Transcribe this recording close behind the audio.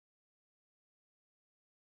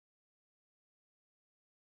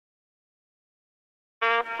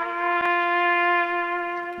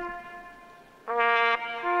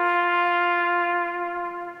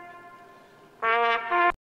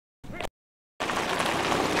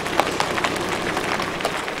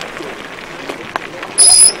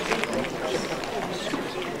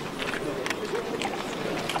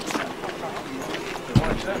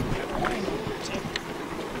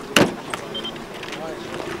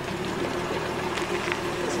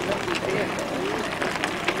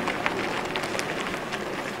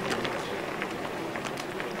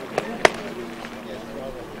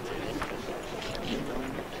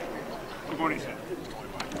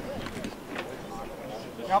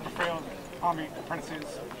The Arborfield Army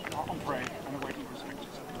Apprentices are on parade and awaiting your respects.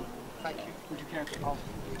 Thank you. Would you care to, I'll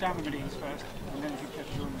down the minis first, and then if you care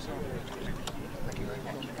to join the circle. Thank you very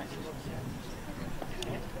much. Thanks.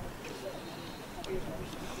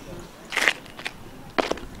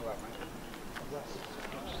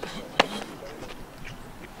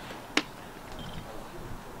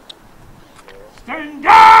 Stand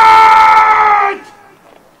guard!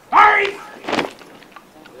 Fight!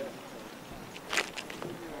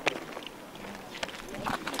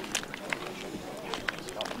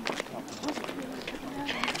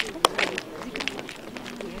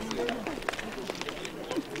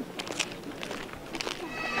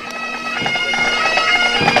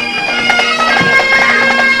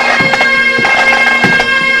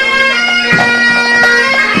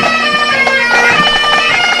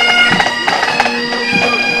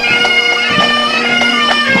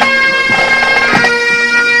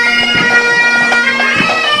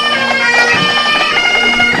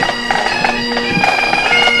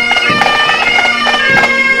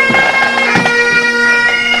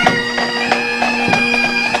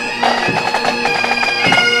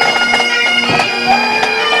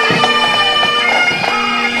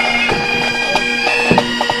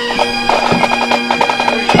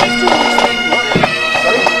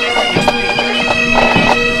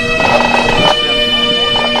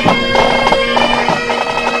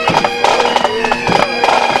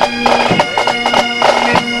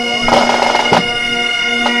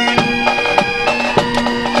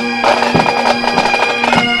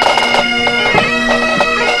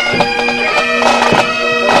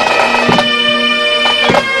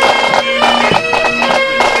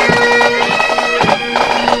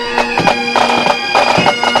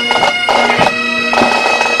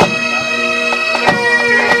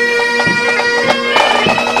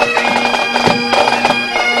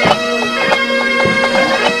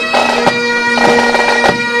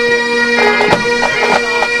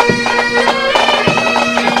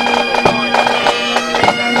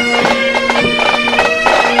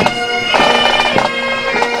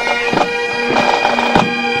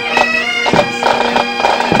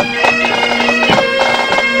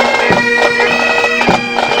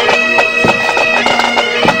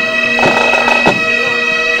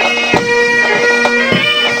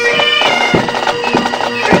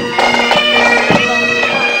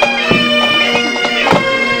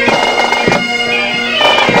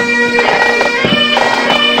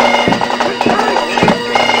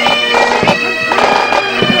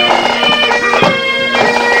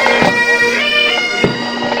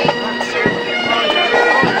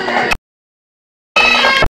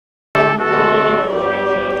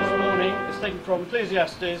 From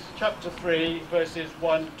Ecclesiastes chapter 3 verses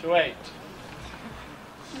 1 to 8.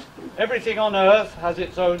 Everything on earth has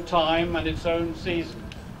its own time and its own season.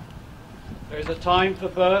 There is a time for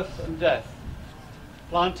birth and death,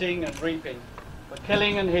 planting and reaping, for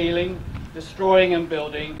killing and healing, destroying and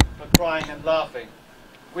building, for crying and laughing,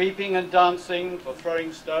 weeping and dancing, for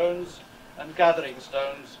throwing stones and gathering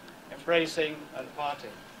stones, embracing and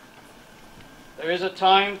parting. There is a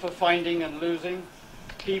time for finding and losing,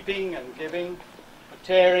 keeping and giving, for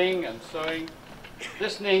tearing and sowing,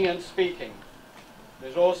 listening and speaking.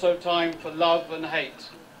 There's also time for love and hate,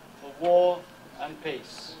 for war and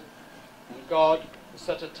peace. And God has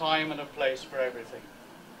set a time and a place for everything.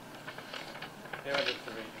 Here it is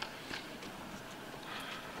to read.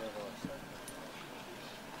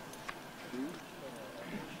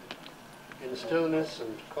 In stillness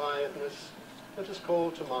and quietness, let us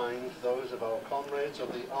call to mind those of our comrades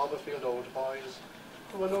of the Arborfield Old Boys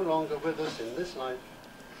who are no longer with us in this life,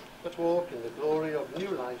 but walk in the glory of new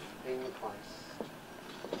life in Christ.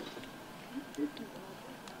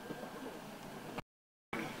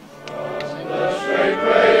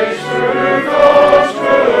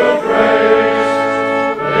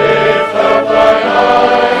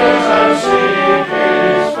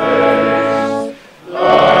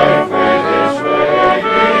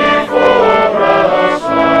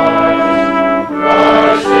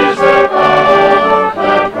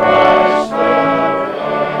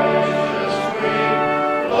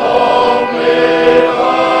 Long live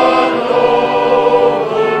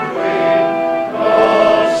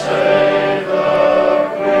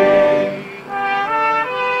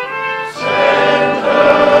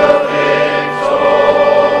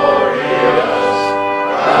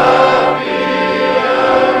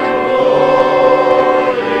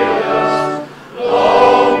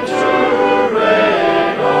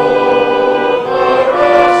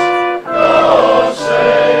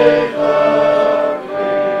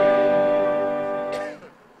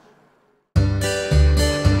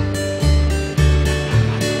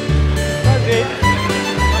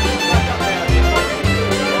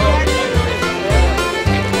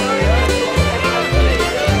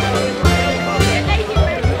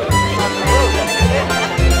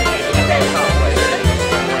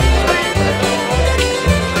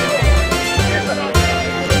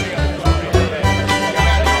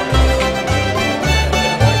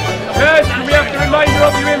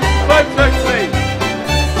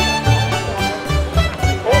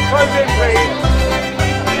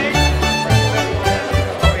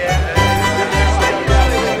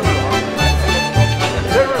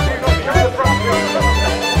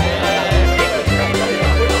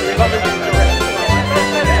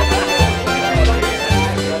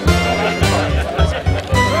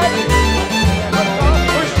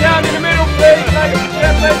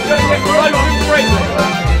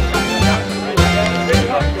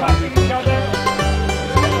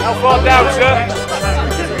How far down, sir?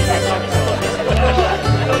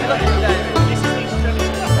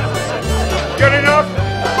 Good enough?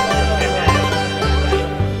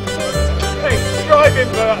 Hey, drive him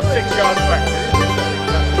for that 6 yards back.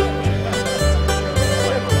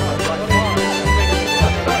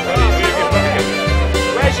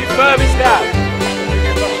 Where's your furthest out?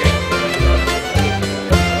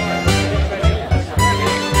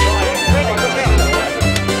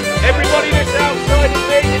 Everybody that's outside is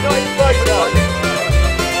being united by God.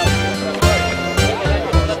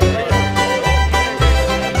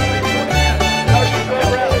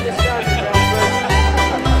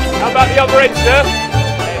 How about the other end, sir?